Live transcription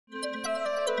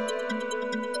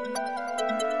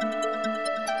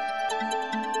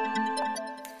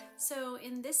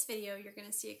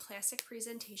see a classic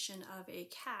presentation of a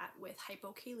cat with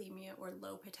hypokalemia or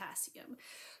low potassium.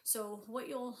 So what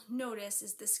you'll notice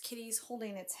is this kitty's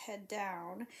holding its head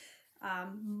down,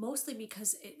 mostly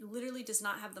because it literally does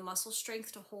not have the muscle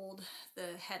strength to hold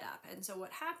the head up. And so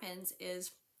what happens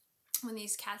is when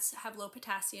these cats have low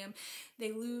potassium,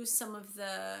 they lose some of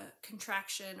the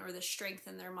contraction or the strength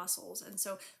in their muscles. And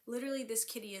so literally this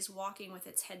kitty is walking with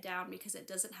its head down because it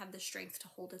doesn't have the strength to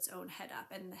hold its own head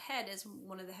up. And the head is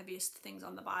one of the heaviest things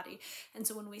on the body. And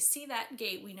so when we see that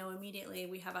gait, we know immediately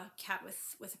we have a cat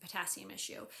with a potassium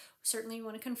issue. Certainly you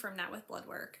want to confirm that with blood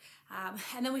work.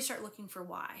 And then we start looking for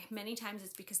why. Many times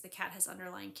it's because the cat has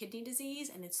underlying kidney disease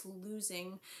and it's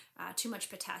losing too much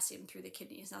potassium through the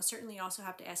kidneys. Now certainly you also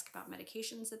have to ask about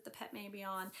medications that the pet may be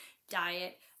on,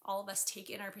 diet. All of us take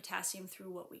in our potassium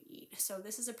through what we eat. So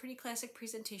this is a pretty classic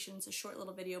presentation. It's a short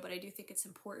little video, but I do think it's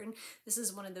important. This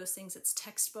is one of those things that's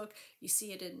textbook. You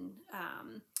see it in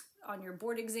on your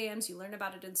board exams, you learn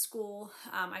about it in school.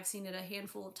 I've seen it a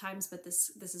handful of times, but this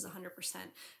is 100%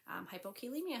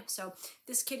 hypokalemia. So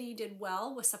this kitty did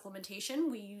well with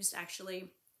supplementation. We used actually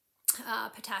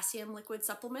potassium liquid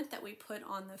supplement that we put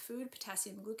on the food,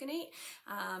 potassium gluconate,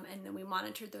 and then we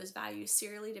monitored those values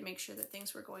serially to make sure that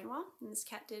things were going well. And this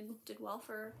cat did well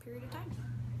for a period of time.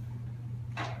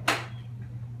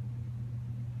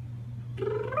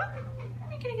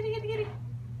 Kitty.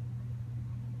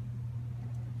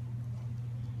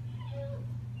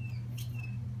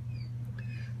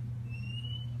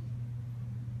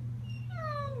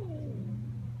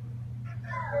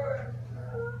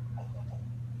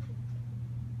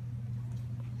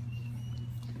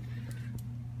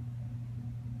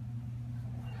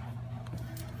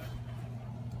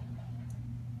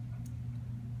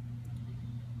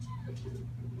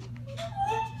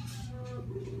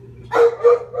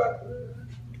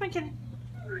 Come on, kitty.